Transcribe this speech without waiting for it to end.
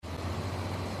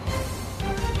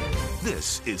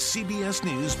This is CBS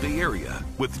News Bay Area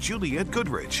with Juliette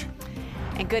Goodrich.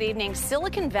 And good evening.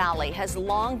 Silicon Valley has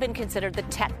long been considered the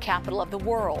tech capital of the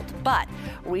world, but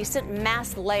recent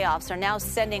mass layoffs are now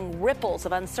sending ripples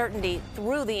of uncertainty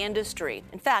through the industry.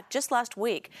 In fact, just last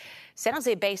week, San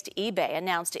Jose-based eBay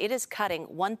announced it is cutting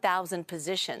 1,000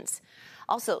 positions.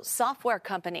 Also, software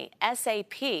company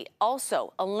SAP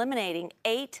also eliminating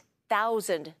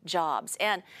 8,000 jobs.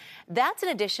 And that's in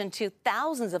addition to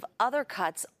thousands of other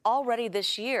cuts already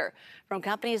this year from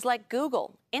companies like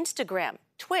Google, Instagram,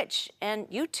 Twitch, and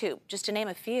YouTube, just to name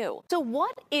a few. So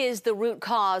what is the root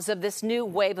cause of this new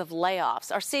wave of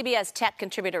layoffs? Our CBS tech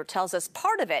contributor tells us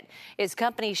part of it is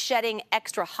companies shedding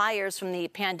extra hires from the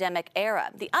pandemic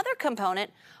era. The other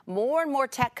component, more and more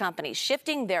tech companies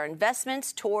shifting their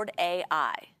investments toward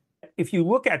AI. If you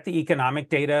look at the economic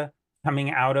data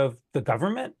coming out of the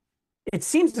government, it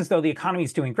seems as though the economy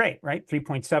is doing great, right?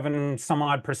 3.7 some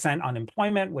odd percent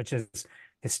unemployment, which is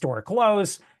historic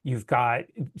lows. You've got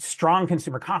strong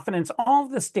consumer confidence, all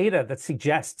of this data that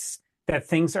suggests that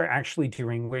things are actually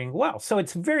doing well. So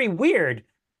it's very weird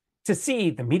to see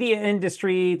the media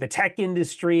industry, the tech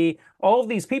industry, all of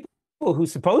these people who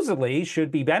supposedly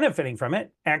should be benefiting from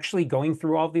it actually going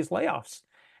through all of these layoffs.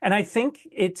 And I think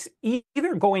it's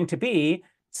either going to be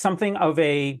something of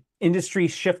a industry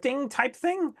shifting type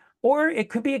thing, or it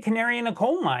could be a canary in a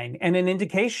coal mine and an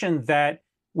indication that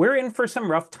we're in for some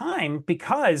rough time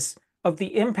because of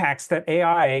the impacts that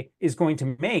AI is going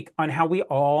to make on how we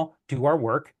all do our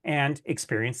work and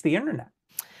experience the internet.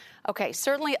 Okay,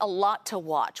 certainly a lot to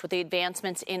watch with the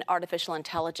advancements in artificial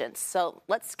intelligence. So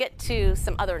let's get to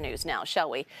some other news now, shall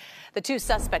we? The two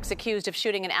suspects accused of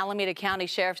shooting an Alameda County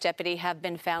Sheriff's deputy have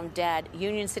been found dead.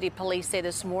 Union City police say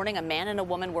this morning a man and a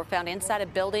woman were found inside a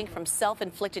building from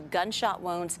self-inflicted gunshot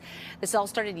wounds. This all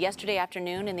started yesterday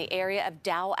afternoon in the area of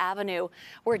Dow Avenue,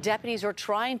 where deputies were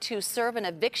trying to serve an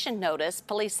eviction notice.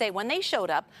 Police say when they showed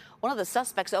up, one of the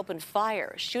suspects opened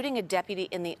fire, shooting a deputy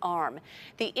in the arm.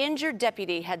 The injured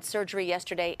deputy had surgery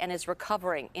yesterday and is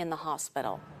recovering in the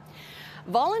hospital.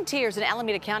 Volunteers in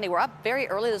Alameda County were up very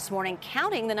early this morning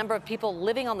counting the number of people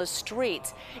living on the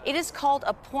streets. It is called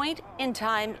a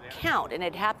point-in-time count, and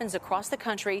it happens across the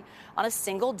country on a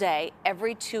single day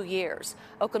every 2 years.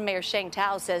 Oakland Mayor Sheng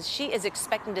Tao says she is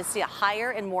expecting to see a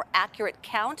higher and more accurate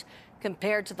count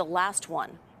compared to the last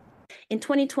one. In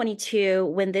 2022,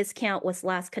 when this count was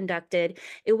last conducted,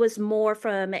 it was more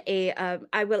from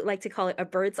I would like to call it a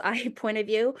bird's eye point of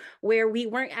view, where we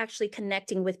weren't actually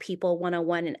connecting with people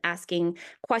one-on-one and asking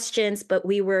questions, but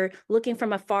we were looking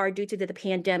from afar due to the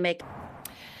pandemic.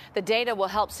 The data will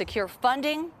help secure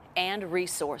funding and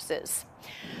resources.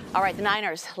 All right, the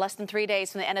Niners, less than 3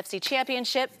 days from the NFC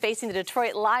Championship, facing the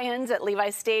Detroit Lions at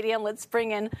Levi's Stadium. Let's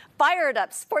bring in fired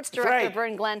up sports director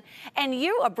Vern Glenn. And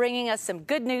you are bringing us some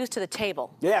good news to the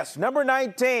table. Yes, number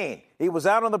 19. He was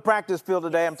out on the practice field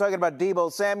today. I'm talking about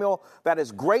Deebo Samuel. That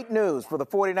is great news for the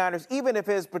 49ers, even if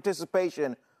his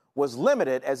participation was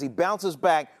limited as he bounces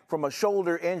back from a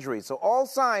shoulder injury. So all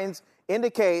signs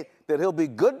indicate that he'll be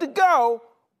good to go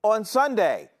on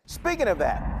Sunday. Speaking of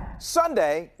that,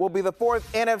 Sunday will be the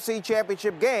fourth NFC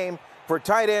Championship game for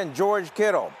tight end George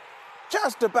Kittle.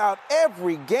 Just about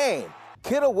every game,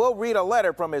 Kittle will read a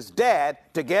letter from his dad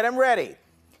to get him ready.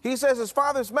 He says his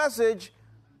father's message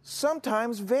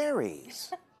sometimes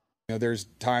varies. You know, there's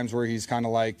times where he's kind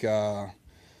of like,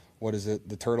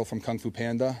 the turtle from Kung Fu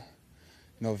Panda?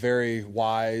 You know, very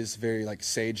wise, very like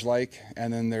sage-like.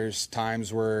 And then there's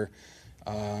times where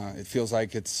it feels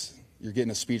like you're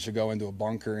getting a speech to go into a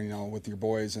bunker, with your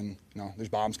boys, and, there's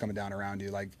bombs coming down around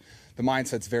you. Like, the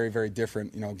mindset's very, very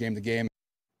different, game to game.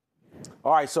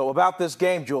 All right, so about this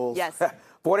game, Jules. Yes.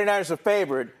 49ers are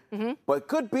favored, but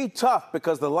could be tough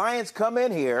because the Lions come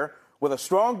in here with a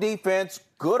strong defense,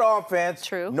 good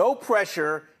offense, no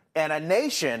pressure, and a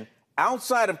nation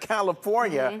outside of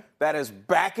California that is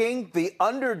backing the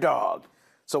underdog.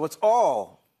 So it's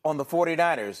all on the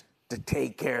 49ers to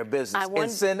take care of business and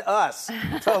send us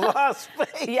to Las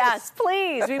Vegas. Yes,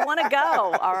 please. We want to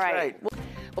go. All right. Right.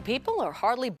 Well, people are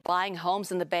hardly buying homes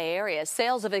in the Bay Area.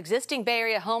 Sales of existing Bay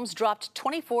Area homes dropped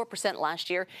 24% last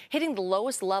year, hitting the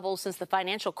lowest level since the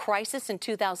financial crisis in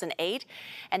 2008.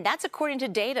 And that's according to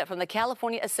data from the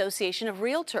California Association of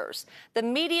Realtors. The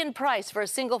median price for a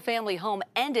single-family home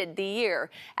ended the year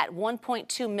at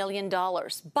 $1.2 million.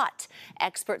 But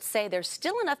experts say there's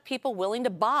still enough people willing to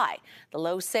buy. The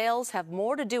low sales have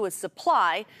more to do with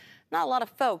supply. Not a lot of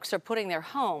folks are putting their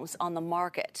homes on the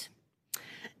market.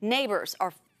 Neighbors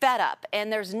are fed up,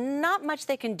 and there's not much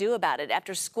they can do about it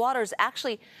after squatters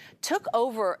actually took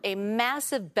over a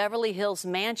massive Beverly Hills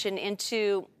mansion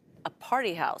into a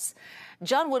party house.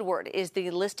 John Woodward is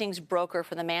the listings broker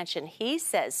for the mansion. He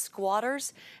says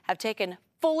squatters have taken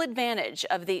full advantage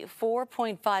of the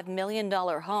 $4.5 million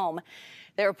home.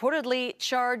 They reportedly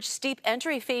charge steep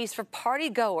entry fees for party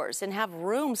goers and have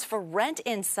rooms for rent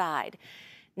inside.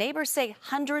 Neighbors say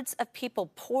hundreds of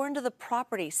people pour into the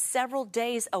property several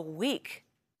days a week.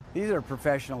 These are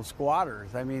professional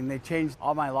squatters. I mean, they changed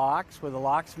all my locks with a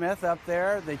locksmith up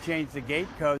there. They changed the gate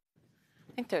code.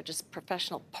 I think they're just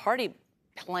professional party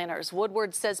planners.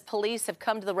 Woodward says police have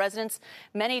come to the residence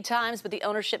many times, but the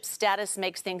ownership status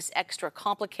makes things extra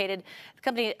complicated. The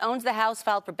company that owns the house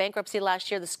filed for bankruptcy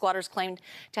last year. The squatters claimed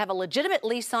to have a legitimate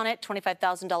lease on it,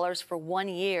 $25,000 for 1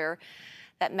 year.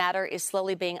 That matter is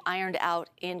slowly being ironed out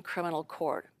in criminal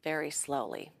court. Very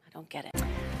slowly. I don't get it.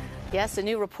 Yes, a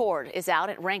new report is out.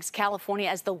 It ranks California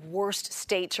as the worst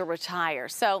state to retire.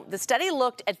 So the study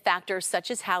looked at factors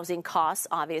such as housing costs,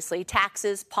 obviously,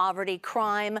 taxes, poverty,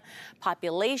 crime,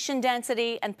 population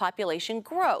density, and population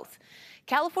growth.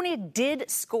 California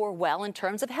did score well in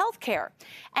terms of health care.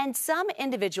 And some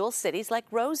individual cities like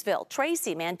Roseville,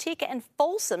 Tracy, Manteca, and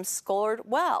Folsom scored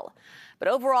well. But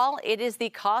overall, it is the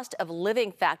cost of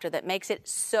living factor that makes it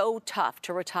so tough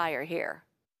to retire here.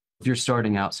 If you're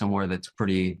starting out somewhere that's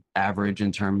pretty average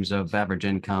in terms of average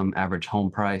income, average home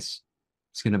price,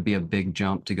 it's going to be a big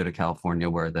jump to go to California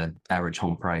where the average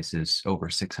home price is over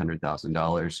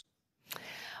 $600,000.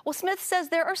 Well, Smith says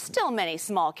there are still many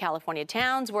small California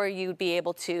towns where you'd be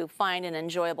able to find an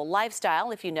enjoyable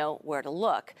lifestyle if you know where to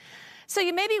look. So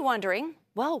you may be wondering,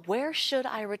 well, where should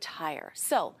I retire?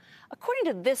 So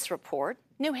according to this report,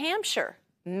 New Hampshire,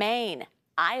 Maine,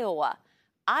 Iowa,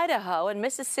 Idaho, and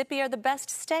Mississippi are the best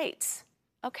states.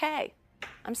 Okay,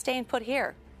 I'm staying put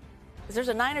here because there's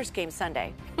a Niners game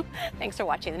Sunday. Thanks for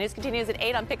watching. The news continues at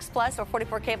 8 on PIX Plus or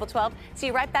 44 Cable 12. See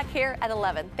you right back here at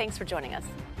 11. Thanks for joining us.